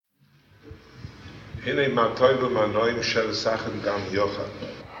Hine matoivu manoim Sheves Achim gam yochad.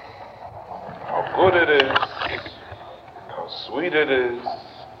 How good it is, how sweet it is.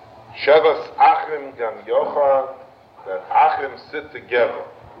 Sheves Achim gam yochad, that Achim sit together.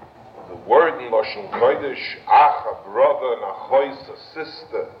 The word in Lashon Kodesh, Ach, a brother, and Achois, a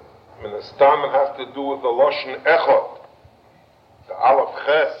sister. Minastam, it has to do with the Lashon Echad. The Aleph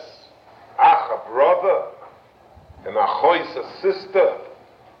Ches, Ach, a brother, and Achois, a sister,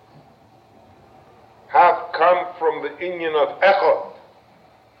 have come from the inyan of Echad.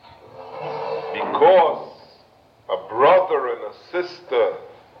 Because a brother and a sister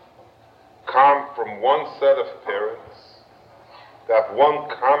come from one set of parents, they have one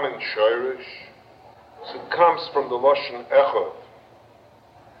common shirish, so it comes from the Lashon Echad.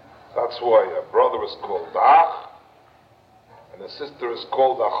 That's why a brother is called Ach, and a sister is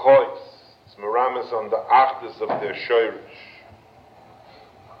called Achois. It's meramis on the achdus of their shirish.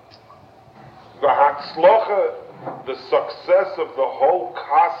 The success of the whole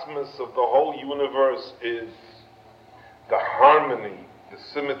cosmos, of the whole universe, is the harmony, the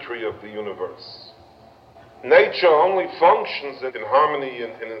symmetry of the universe. Nature only functions in harmony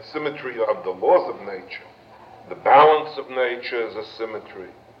and in symmetry of the laws of nature. The balance of nature is a symmetry.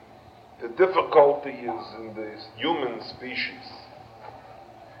 The difficulty is in the human species.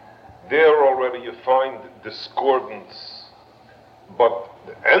 There already you find discordance. But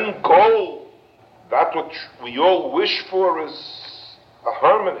the end goal, that which we all wish for, is a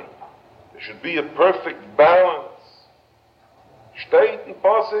harmony. There should be a perfect balance. Steht in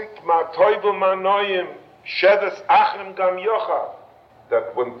Pasuk, ma toivu ma noyim, Sheves Achim gam yochad.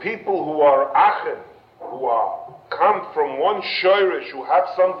 That when people who are Achim, come from one shirish, who have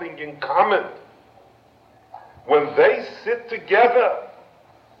something in common, when they sit together,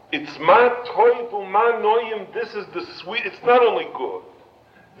 it's ma toivu ma noyim, this is the sweet, it's not only good,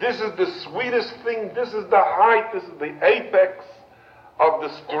 this is the sweetest thing, this is the height, this is the apex of the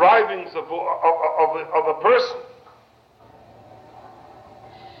strivings of a person.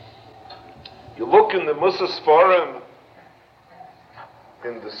 You look in the Musa Sfarim,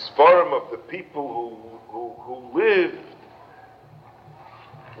 in the Sfarim of the people who lived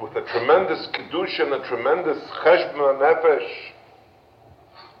with a tremendous Kedusha and a tremendous Cheshbon Nefesh,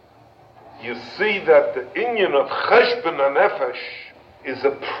 you see that the inyan of Cheshbon Nefesh is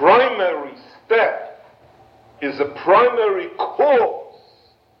a primary step, is a primary cause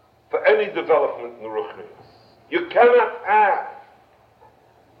for any development in Ruchnius. You cannot have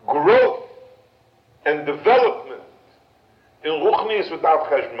growth and development in Ruchnius without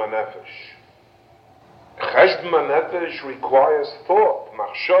Cheshbon Nefesh. Cheshbon Nefesh requires thought,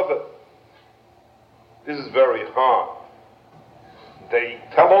 machshava. This is very hard. They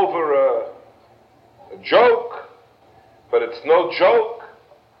tell over a joke, but it's no joke.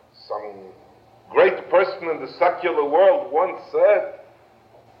 Some great person in the secular world once said,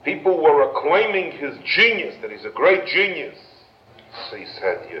 people were acclaiming his genius, that he's a great genius. So he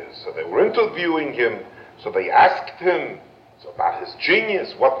said, yes. So they were interviewing him, so they asked him about his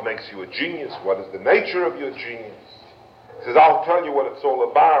genius. What makes you a genius? What is the nature of your genius? He says, I'll tell you what it's all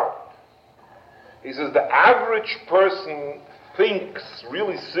about. He says, the average person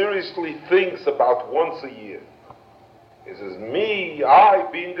really seriously thinks about once a year. He says, I,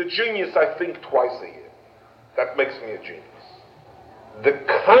 being a genius, I think twice a year. That makes me a genius. The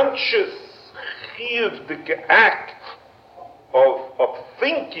conscious chiyuv, the act of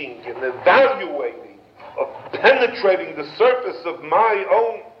thinking and evaluating, of penetrating the surface of my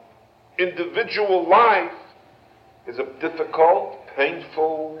own individual life is a difficult,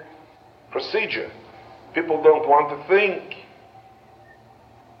 painful procedure. People don't want to think.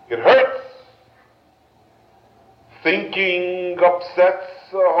 It hurts. Thinking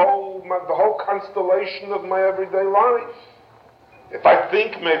upsets the whole constellation of my everyday life. If I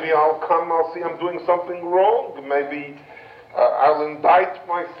think, maybe I'll see I'm doing something wrong. Maybe I'll indict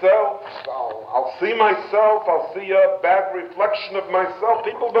myself. I'll see myself. I'll see a bad reflection of myself.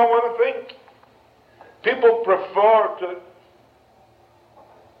 People don't want to think. People prefer to.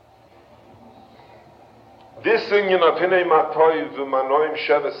 This inyan of Hinei Matoiv V'Manoim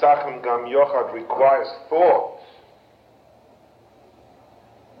Sheves Achim Gam Yochad requires thought.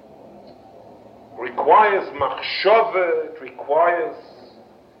 Requires machshava, it requires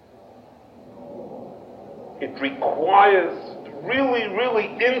really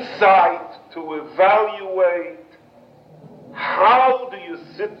insight to evaluate how do you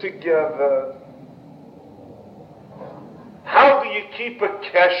sit together, how do you keep a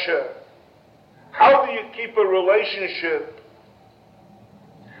kesher, how do you keep a relationship,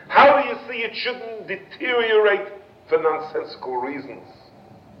 how do you see it shouldn't deteriorate for nonsensical reasons.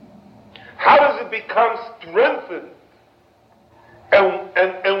 How does it it become strengthened?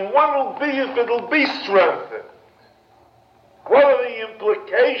 And what will be if it'll be strengthened? What are the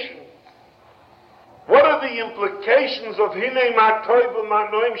implications? What are the implications of Hinei Ma Toivu Ma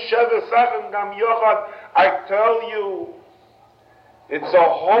Noim Sheves Achim Gam Yochad? I tell you, it's a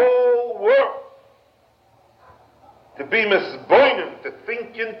whole work to be misboinim, to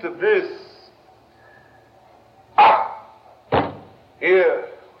think into this. Here,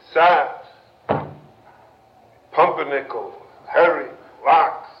 sat, pumpernickel, herring,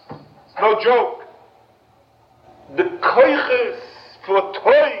 lax. It's no joke. The koiches for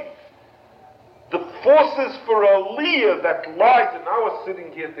toiv, the forces for aliyah that lies in our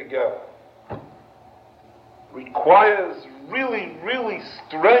sitting here together, requires really, really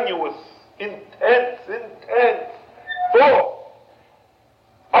strenuous, intense thought,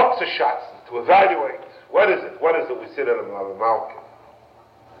 shots to evaluate. What is it we sit at a malkin?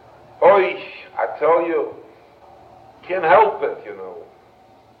 Oi, I tell you, can't help it, you know.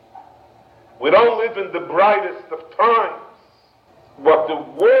 We don't live in the brightest of times. What the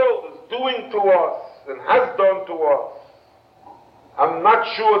world is doing to us and has done to us, I'm not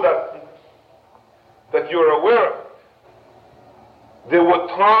sure that you're aware of it. There were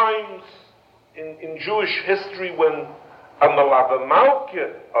times in Jewish history when a malava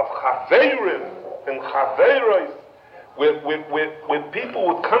malke of chaveirim and chaveiros, where people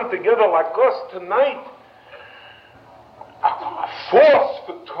would come together like us tonight, a force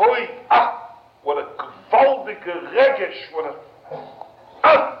for toy. What a gewaldige regesh,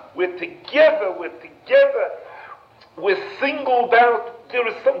 we're together, we're singled out. There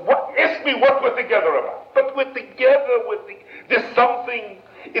is ask me what we're together about. But we're together, there's something,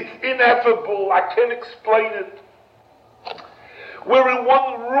 it's ineffable, I can't explain it. We're in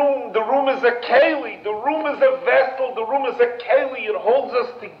one room, the room is a keli, the room is a vessel, the room is a keli, it holds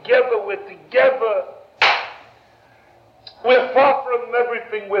us together, we're together. We're far from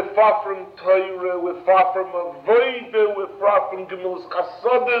everything, we're far from Torah, we're far from Avodah, we're far from Gemilas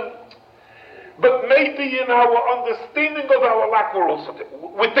Chasadim. But maybe in our understanding of our lack,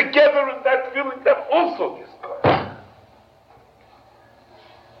 we're together in that feeling that also is good.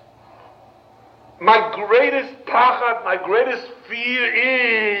 My greatest pachad, my greatest fear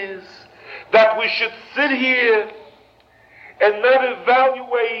is that we should sit here and not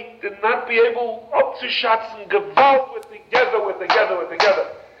evaluate and not be able up to shots and gewalt. We're together.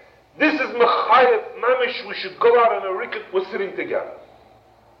 This is mechayev mamish. We should go out on a ricket. We're sitting together.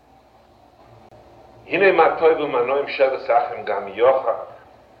 Hinei ma toivu ma noim Sheves Achim gam yochad.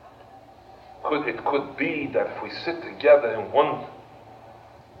 It could be that if we sit together in one,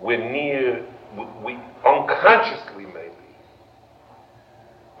 we're near. We unconsciously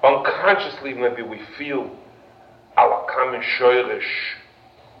maybe we feel ala kamen shoyrish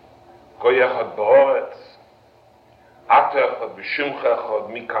goyachad ba'oretz ata echad b'shimcha echad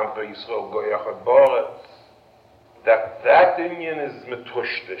mi kamper Yisrael goyachad ba'oretz, that Indian is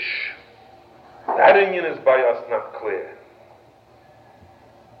metushtish, that Indian is by us not clear.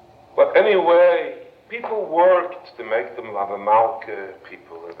 But anyway, people worked to make them lava malke,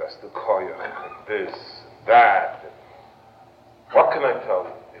 people, that's the koyach, this, that. What can I tell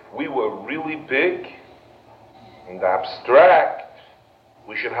you? If we were really big in the abstract,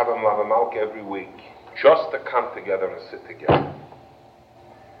 we should have a lava malke every week, just to come together and sit together.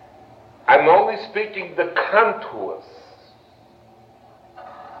 I'm only speaking the contours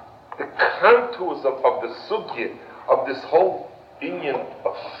of the sugya, of this whole union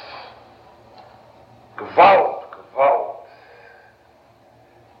of gewalt.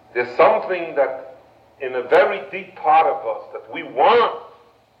 There's something that in a very deep part of us that we want,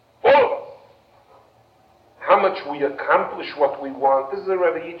 all of us. How much we accomplish what we want, this is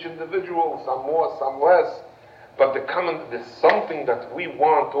already each individual, some more, some less. But there's something that we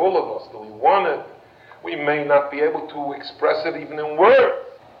want, all of us, that we want it. We may not be able to express it even in words.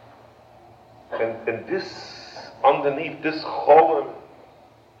 And this, underneath this cholim,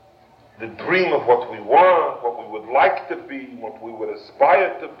 the dream of what we want, what we would like to be, what we would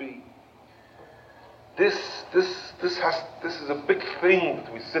aspire to be. This is a big thing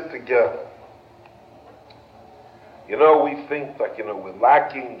that we sit together. You know, we think like, we're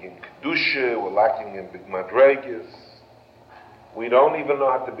lacking in kedusha, we're lacking in big madregas. We don't even know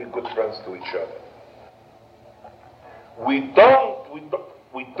how to be good friends to each other. We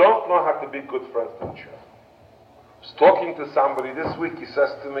don't know how to be good friends to each other. I was talking to somebody this week, he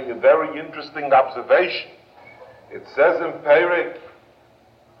says to me a very interesting observation. It says in Perek,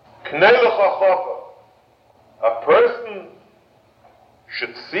 Knei l'chachofa, a person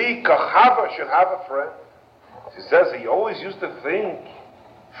should see kachava, should have a friend. He says he always used to think,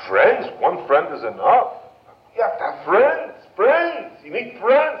 friends, one friend is enough. You have to have friends. Friends. You need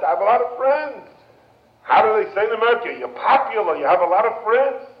friends. I have a lot of friends. How do they say in America? You're popular. You have a lot of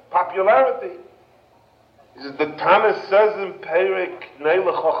friends. Popularity. He says, the Tana says in Perek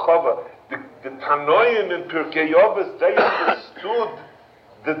Neilech Chachava, the Tanoim in Pirkei Avos, they understood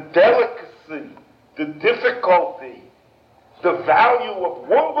the delicacy, the difficulty, the value of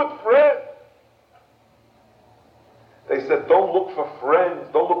one good friend. They said, don't look for friends,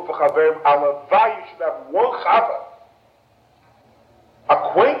 don't look for chaverim. Alavai, you should have one chava.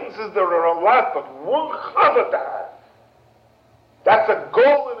 Acquaintances, there are a lot, but one chava to have. That's a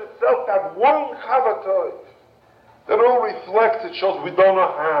goal in itself, to have one chava tov. That all reflects, it shows we don't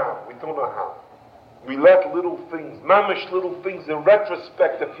know how. We don't know how. We let little things, mamish little things in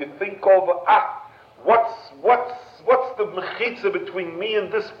retrospect, if you think over, what's the mechitza between me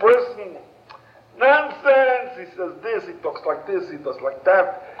and this person? Nonsense! He says this, he talks like this, he does like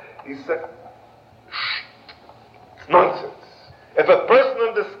that. He said, it's nonsense. If a person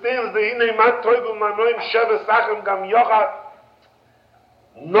understands the Hinei Mat Toivu Manoim Sheves Achim Gam Yochad,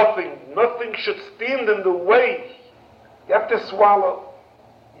 nothing should stand in the way. You have to swallow.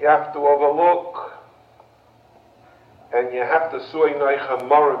 You have to overlook. And you have to suay noicha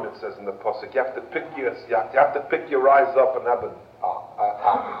morim, it says in the pasuk. You have to pick your eyes up and have a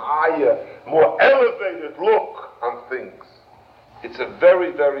higher, more elevated look on things. It's a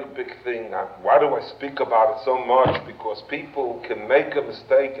very, very big thing. Why do I speak about it so much? Because people can make a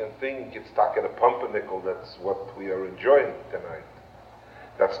mistake and think it's stuck at a pumpernickel. That's what we are enjoying tonight.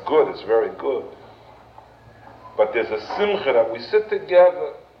 That's good. It's very good. But there's a simcha that we sit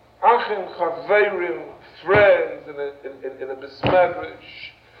together, achim, chaverim, friends, in a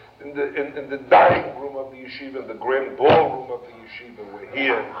besmedrish, in the dining room of the yeshiva, in the grand ballroom of the yeshiva. We're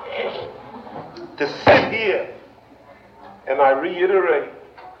here to sit here, and I reiterate,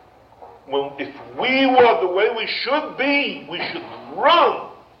 if we were the way we should be, we should run.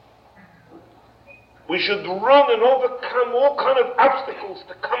 We should run and overcome all kind of obstacles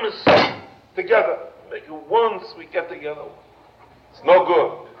to come and sit together. Make it once we get together. It's no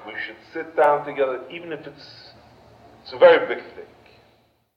good. We should sit down together, even if it's a very big thing.